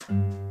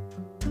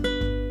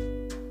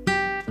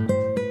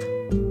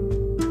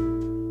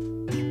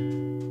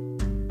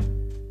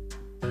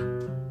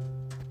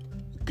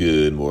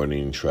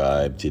morning,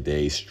 tribe.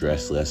 Today's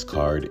stress less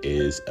card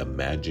is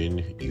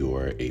imagine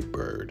you're a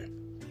bird.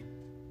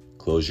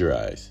 Close your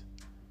eyes.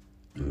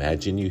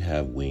 Imagine you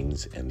have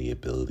wings and the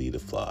ability to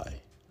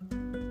fly.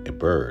 A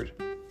bird,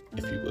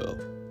 if you will.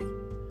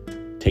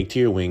 Take to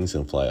your wings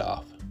and fly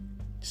off.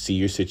 See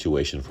your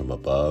situation from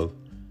above,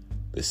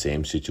 the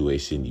same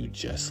situation you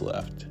just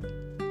left.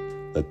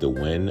 Let the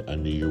wind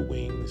under your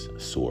wings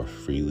soar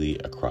freely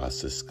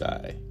across the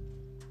sky.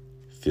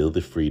 Feel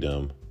the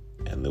freedom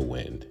and the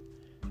wind,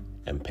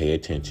 and pay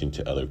attention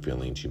to other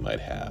feelings you might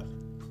have.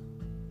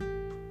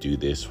 Do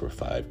this for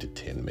 5 to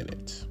 10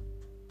 minutes.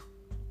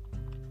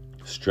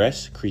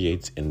 Stress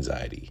creates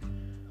anxiety,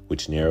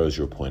 which narrows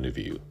your point of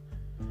view.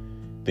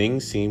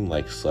 Things seem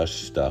like slush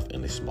stuff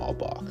in a small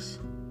box.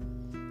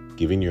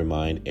 Giving your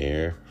mind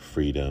air,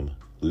 freedom,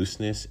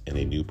 looseness, and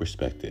a new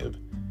perspective,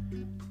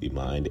 the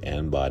mind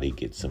and body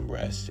get some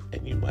rest,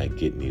 and you might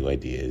get new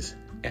ideas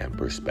and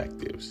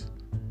perspectives.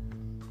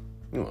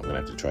 I'm going to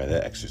have to try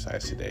that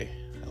exercise today.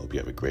 I hope you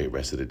have a great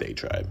rest of the day,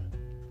 tribe.